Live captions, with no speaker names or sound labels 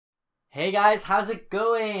Hey guys, how's it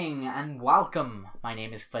going? And welcome! My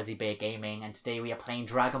name is Fuzzy Bear Gaming and today we are playing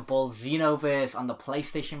Dragon Ball Xenoverse on the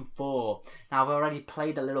PlayStation 4. Now I've already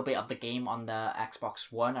played a little bit of the game on the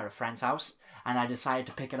Xbox One at a friend's house and I decided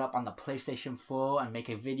to pick it up on the PlayStation 4 and make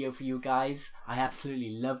a video for you guys. I absolutely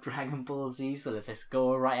love Dragon Ball Z, so let's just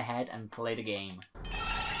go right ahead and play the game.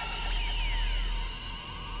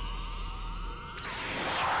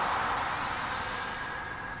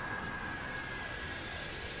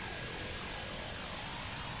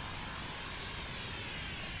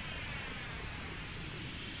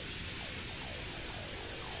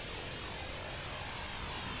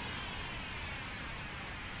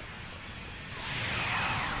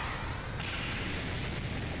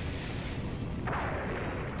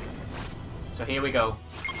 So here we go.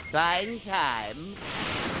 Fine time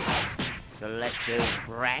to let those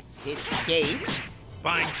brats escape.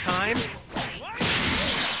 Buying time?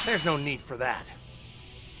 There's no need for that.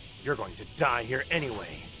 You're going to die here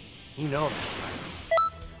anyway. You know that, right?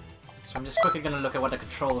 So I'm just quickly going to look at what the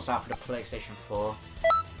controls are for the PlayStation 4.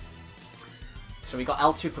 So we got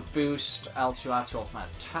L2 for boost, L2, R2 ultimate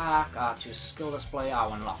attack, R2 skill display,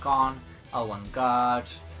 R1 lock on, L1 guard.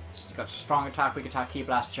 So you got strong attack, weak attack, key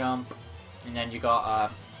blast, jump. And then you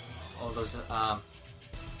got all those, the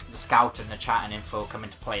scout and the chat and info come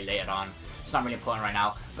into play later on. It's not really important right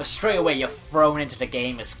now. But straight away you're thrown into the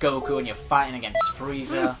game as Goku and you're fighting against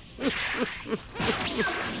Frieza.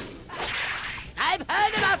 I've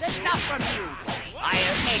heard about enough from you.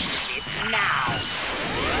 I'll end this now.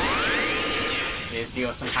 Here's the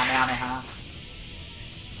awesome Kamehameha.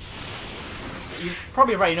 You've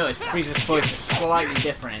probably already noticed Frieza's voice is slightly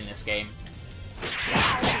different in this game.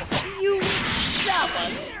 You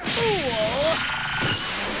stubborn fool!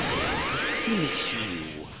 Finish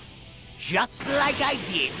you. Just like I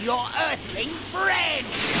did your earthling friend!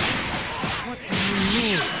 What do you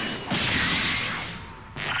mean?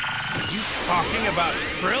 You talking about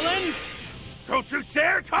Krillin? Don't you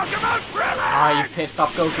dare talk about Krillin! Ah, you pissed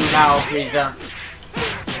off Goku now, Frieza.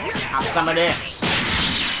 Have some of this.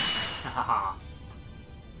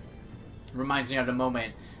 Reminds me of the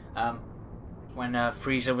moment when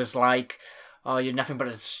Frieza was like, "Oh, you're nothing but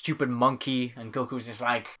a stupid monkey," and Goku was just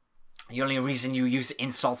like, "The only reason you use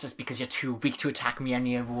insults is because you're too weak to attack me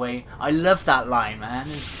any other way." I love that line, man.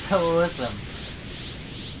 It's so awesome.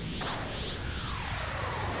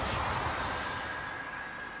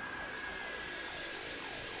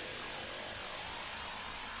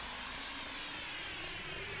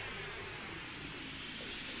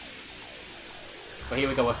 But here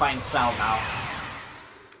we go, we're fighting Cell now.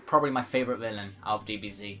 Probably my favourite villain out of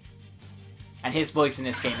DBZ. And his voice in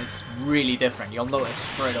this game is really different, you'll notice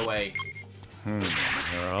straight away.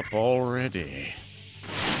 You're up already.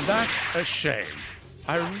 That's a shame.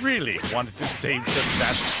 I really wanted to save the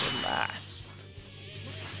best for last.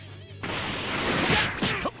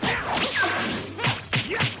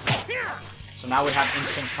 So now we have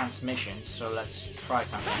instant transmission, so let's try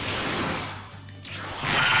something.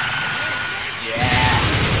 Yeah!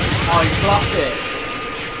 Oh, he blocked it!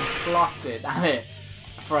 He blocked it, damn it!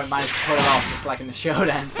 I thought I managed to pull it off just like in the show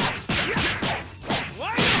then.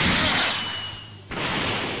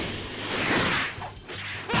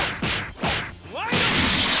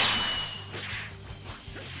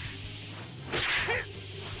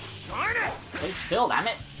 Stay still, damn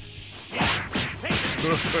it!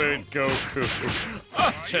 Good Goku.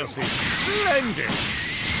 Utterly splendid.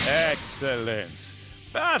 Excellent.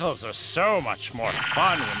 Battles are so much more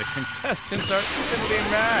fun when the contestants are evenly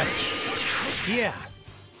matched. Yeah,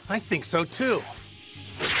 I think so too.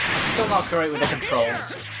 I'm still not great with the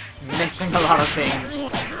controls. Missing a lot of things.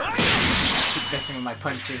 Keep missing with my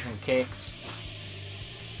punches and kicks.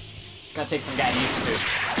 It's gonna take some getting used to.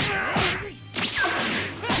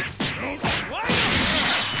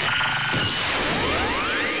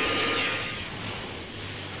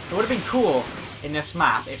 It would have been cool in this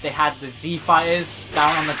map if they had the Z fighters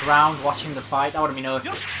down on the ground watching the fight. That would have been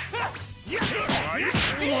awesome.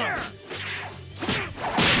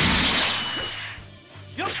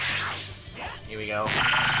 Here we go.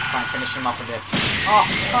 Try and finish him up with this. Oh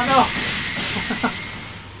no!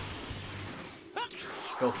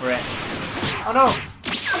 Let's go for it. Oh no!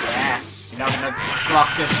 Yes! You're not gonna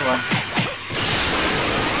block this one.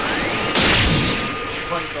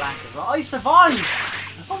 Point blank as well. Oh, he survived!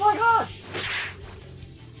 Oh my god!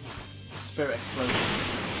 Spirit explosion.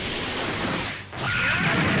 Oh,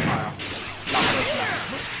 not close enough.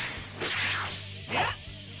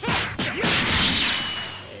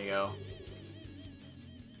 There you go.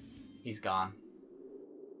 He's gone.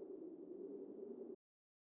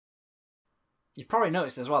 You've probably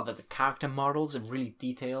noticed as well that the character models are really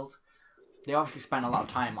detailed. They obviously spent a lot of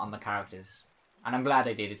time on the characters. And I'm glad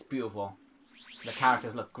they did. It's beautiful. The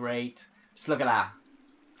characters look great. Just look at that.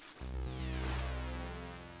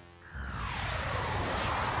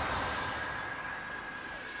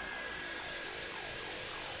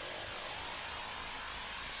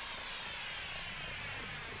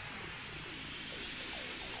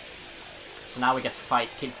 So now we get to fight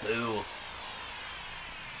Kid Buu.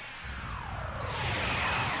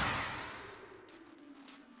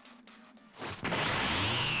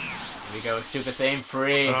 Here we go, Super Saiyan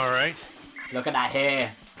 3. Alright. Look at that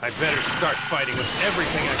hair. I better start fighting with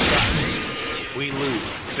everything I've got. If we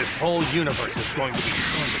lose, this whole universe is going to be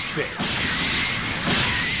torn to bits.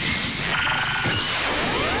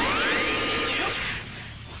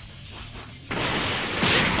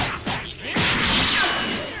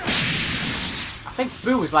 I think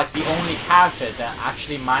Buu is like the only character that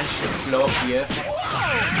actually managed to blow up the Earth.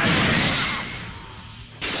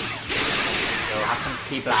 So have some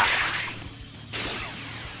P blasts.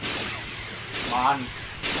 Come on,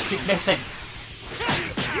 keep missing.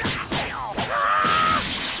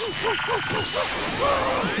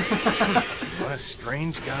 What a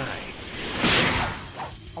strange guy.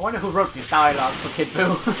 I wonder who wrote the dialogue for Kid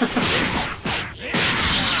Buu.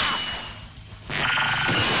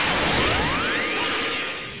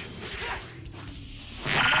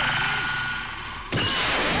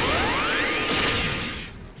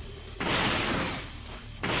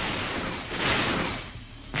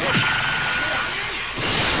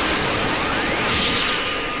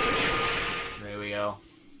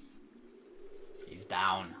 He's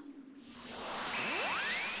down.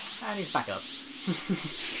 And he's back up.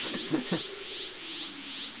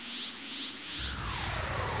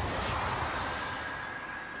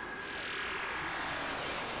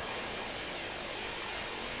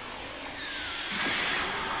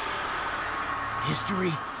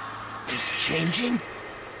 History is changing?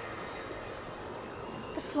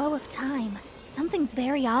 The flow of time. Something's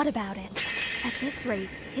very odd about it. At this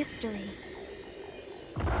rate, history.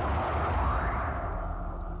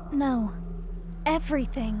 No.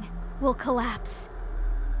 Everything will collapse.